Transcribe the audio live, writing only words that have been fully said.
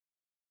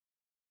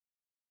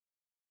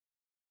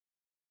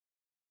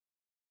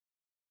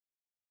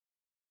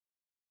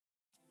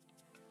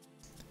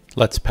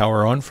Let's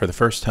power on for the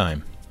first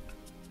time.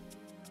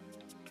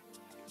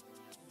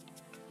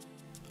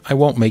 I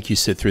won't make you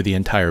sit through the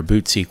entire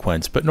boot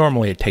sequence, but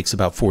normally it takes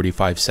about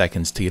 45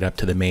 seconds to get up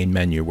to the main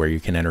menu where you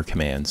can enter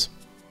commands.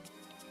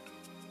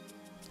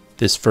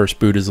 This first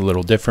boot is a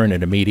little different.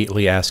 It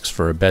immediately asks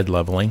for a bed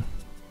leveling,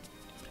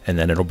 and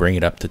then it'll bring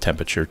it up to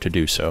temperature to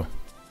do so.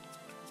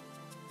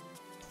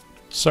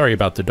 Sorry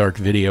about the dark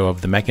video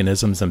of the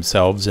mechanisms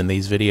themselves in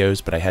these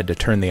videos, but I had to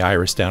turn the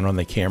iris down on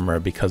the camera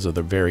because of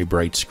the very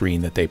bright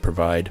screen that they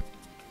provide.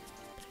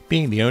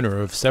 Being the owner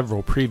of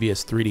several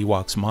previous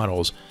 3DWOX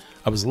models,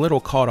 I was a little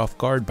caught off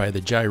guard by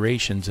the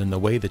gyrations in the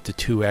way that the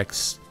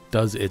 2X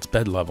does its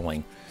bed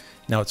leveling.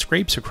 Now it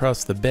scrapes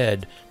across the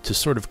bed to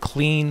sort of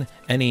clean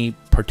any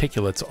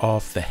particulates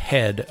off the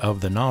head of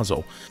the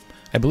nozzle.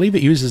 I believe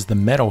it uses the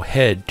metal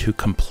head to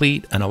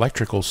complete an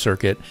electrical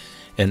circuit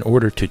in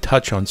order to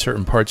touch on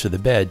certain parts of the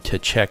bed to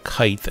check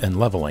height and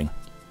leveling.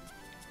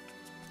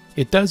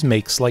 It does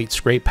make slight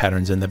scrape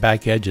patterns in the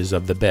back edges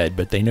of the bed,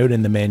 but they note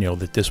in the manual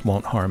that this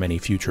won't harm any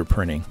future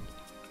printing.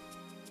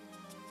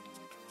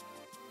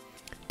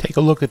 Take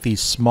a look at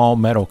these small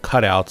metal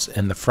cutouts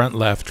in the front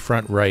left,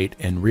 front right,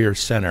 and rear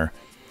center.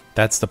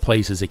 That's the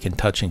places it can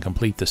touch and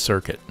complete the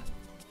circuit.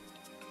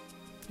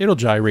 It'll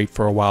gyrate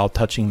for a while,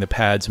 touching the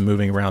pads and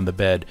moving around the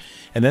bed,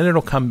 and then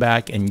it'll come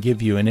back and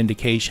give you an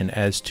indication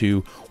as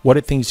to what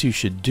it thinks you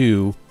should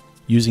do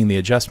using the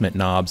adjustment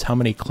knobs, how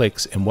many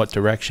clicks in what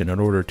direction in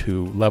order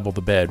to level the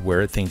bed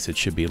where it thinks it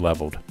should be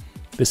leveled.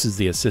 This is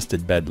the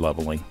assisted bed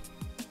leveling.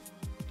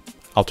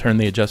 I'll turn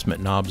the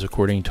adjustment knobs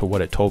according to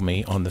what it told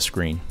me on the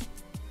screen.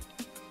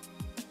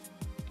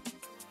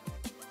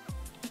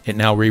 It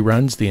now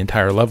reruns the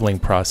entire leveling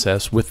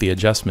process with the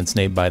adjustments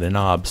made by the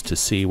knobs to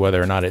see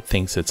whether or not it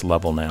thinks it's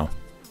level now.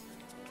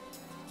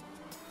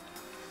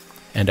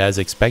 And as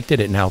expected,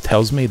 it now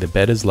tells me the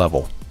bed is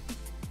level.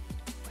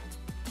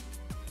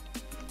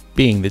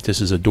 Being that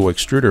this is a dual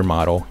extruder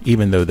model,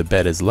 even though the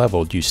bed is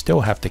leveled, you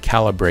still have to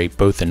calibrate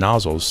both the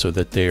nozzles so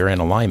that they are in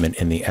alignment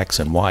in the X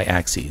and Y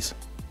axes.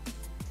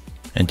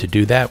 And to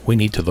do that, we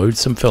need to load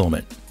some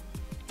filament.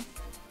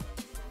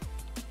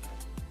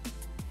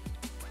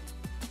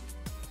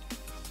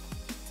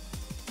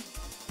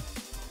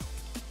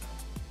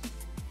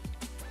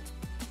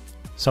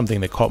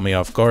 Something that caught me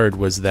off guard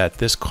was that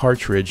this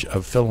cartridge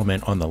of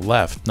filament on the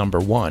left,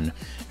 number 1,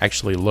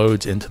 actually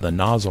loads into the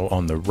nozzle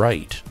on the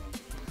right,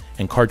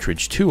 and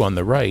cartridge 2 on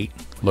the right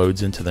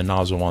loads into the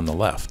nozzle on the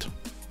left.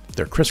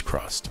 They're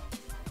crisscrossed.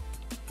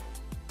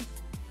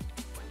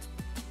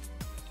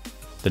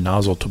 The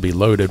nozzle to be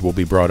loaded will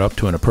be brought up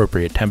to an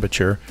appropriate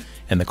temperature,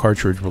 and the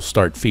cartridge will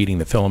start feeding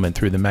the filament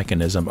through the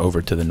mechanism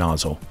over to the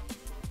nozzle.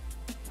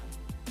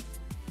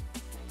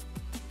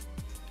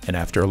 And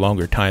after a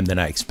longer time than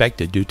I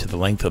expected due to the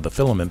length of the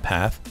filament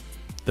path,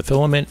 the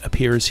filament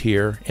appears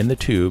here in the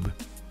tube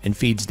and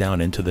feeds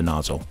down into the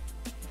nozzle.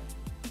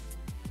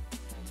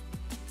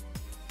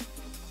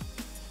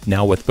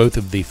 Now with both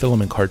of the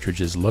filament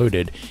cartridges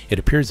loaded, it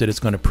appears that it's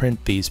going to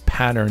print these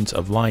patterns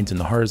of lines in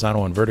the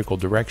horizontal and vertical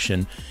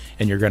direction,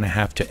 and you're going to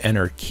have to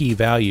enter key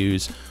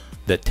values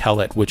that tell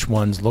it which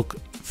ones look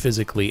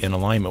physically in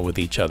alignment with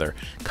each other,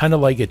 kind of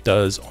like it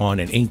does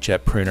on an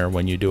inkjet printer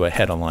when you do a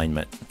head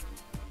alignment.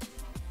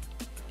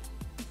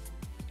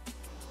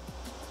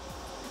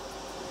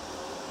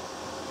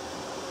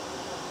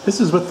 This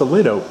is with the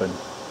lid open.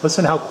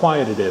 Listen how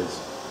quiet it is.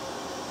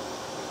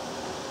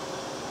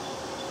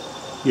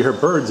 You hear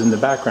birds in the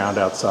background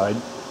outside.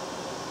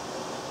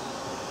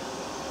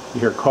 You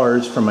hear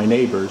cars from my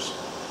neighbors.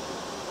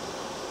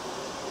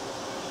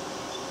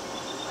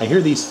 I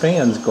hear these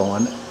fans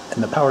going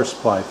and the power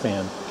supply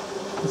fan.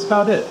 That's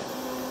about it.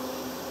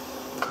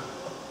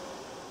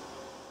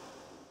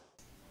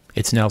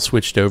 It's now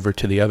switched over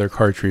to the other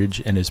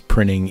cartridge and is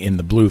printing in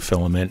the blue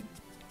filament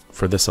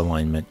for this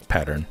alignment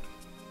pattern.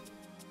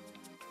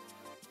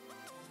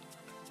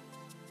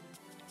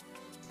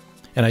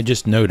 And I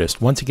just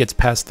noticed, once it gets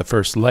past the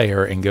first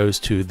layer and goes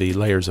to the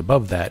layers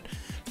above that,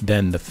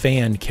 then the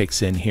fan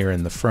kicks in here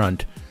in the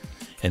front.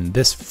 And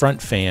this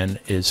front fan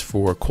is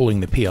for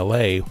cooling the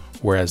PLA,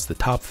 whereas the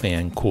top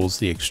fan cools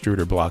the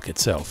extruder block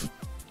itself.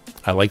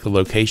 I like the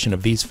location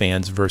of these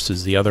fans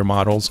versus the other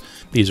models.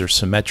 These are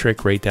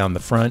symmetric right down the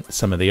front.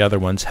 Some of the other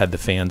ones had the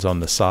fans on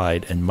the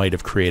side and might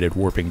have created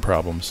warping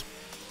problems.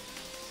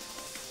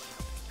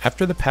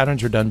 After the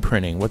patterns are done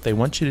printing, what they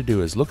want you to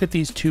do is look at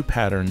these two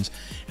patterns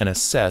and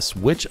assess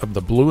which of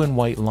the blue and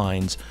white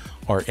lines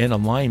are in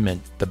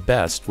alignment the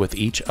best with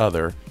each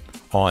other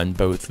on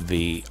both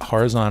the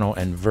horizontal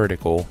and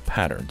vertical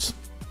patterns.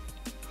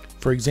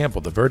 For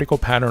example, the vertical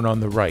pattern on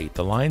the right,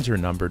 the lines are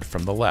numbered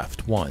from the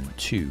left, 1,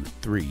 2,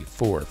 3,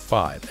 4,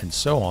 5, and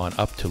so on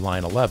up to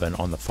line 11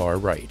 on the far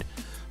right.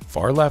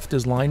 Far left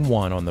is line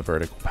 1 on the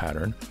vertical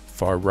pattern,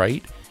 far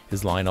right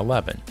is line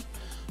 11.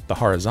 The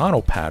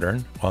horizontal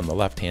pattern on the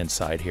left-hand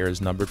side here is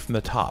numbered from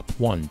the top,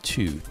 1,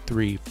 2,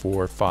 3,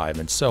 4, 5,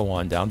 and so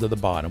on down to the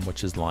bottom,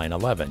 which is line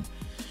 11.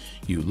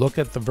 You look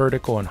at the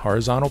vertical and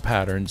horizontal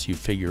patterns, you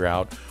figure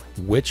out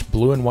which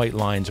blue and white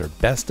lines are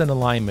best in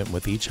alignment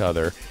with each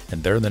other,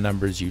 and they're the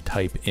numbers you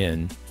type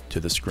in to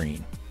the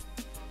screen.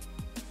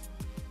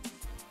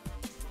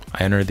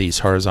 I enter these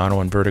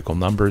horizontal and vertical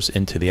numbers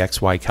into the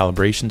XY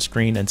calibration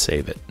screen and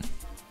save it.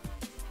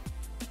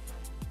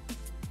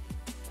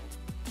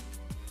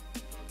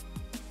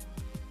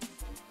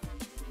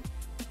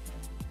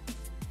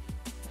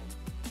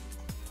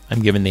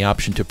 I'm given the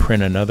option to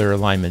print another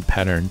alignment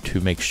pattern to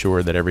make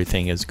sure that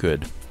everything is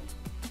good.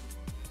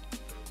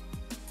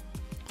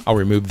 I'll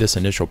remove this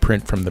initial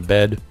print from the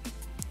bed.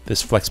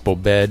 This flexible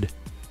bed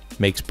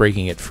makes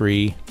breaking it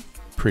free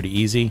pretty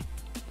easy.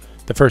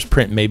 The first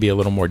print may be a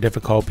little more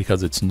difficult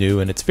because it's new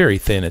and it's very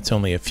thin. It's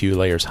only a few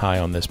layers high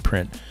on this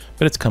print,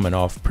 but it's coming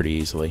off pretty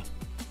easily.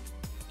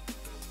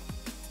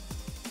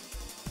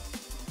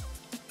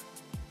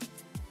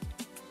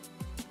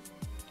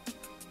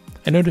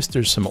 I noticed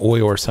there's some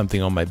oil or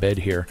something on my bed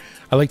here.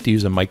 I like to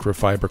use a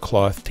microfiber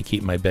cloth to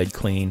keep my bed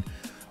clean,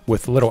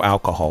 with a little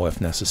alcohol if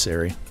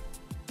necessary.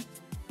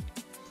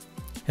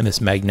 And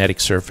this magnetic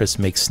surface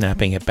makes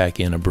snapping it back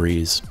in a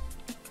breeze.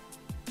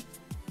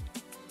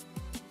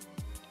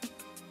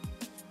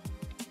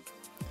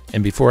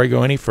 And before I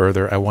go any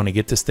further, I want to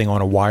get this thing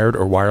on a wired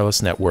or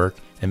wireless network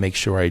and make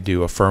sure I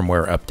do a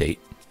firmware update.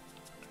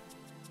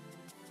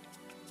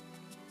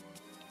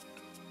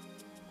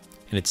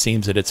 And it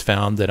seems that it's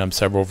found that I'm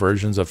several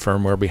versions of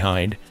firmware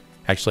behind,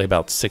 actually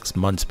about 6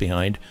 months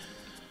behind.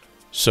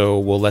 So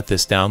we'll let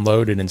this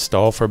download and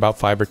install for about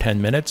 5 or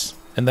 10 minutes,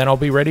 and then I'll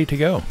be ready to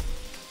go.